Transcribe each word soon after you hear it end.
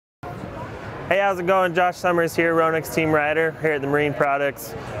Hey, how's it going? Josh Summers here, Ronix Team Rider, here at the Marine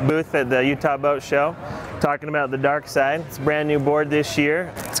Products booth at the Utah Boat Show, talking about the Darkside. It's a brand new board this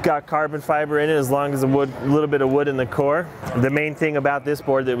year. It's got carbon fiber in it as long as a little bit of wood in the core. The main thing about this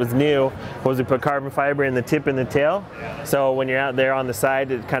board that was new was we put carbon fiber in the tip and the tail, so when you're out there on the side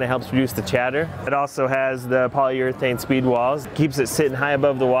it kind of helps reduce the chatter. It also has the polyurethane speed walls. Keeps it sitting high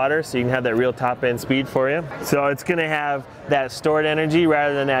above the water so you can have that real top end speed for you. So it's going to have that stored energy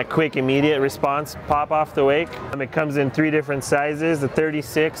rather than that quick immediate response pop off the wake. It comes in 3 different sizes, a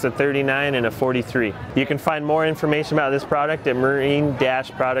 36, a 39, and a 43. You can find more information about this product at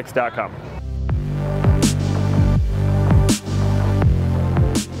marine-products.com.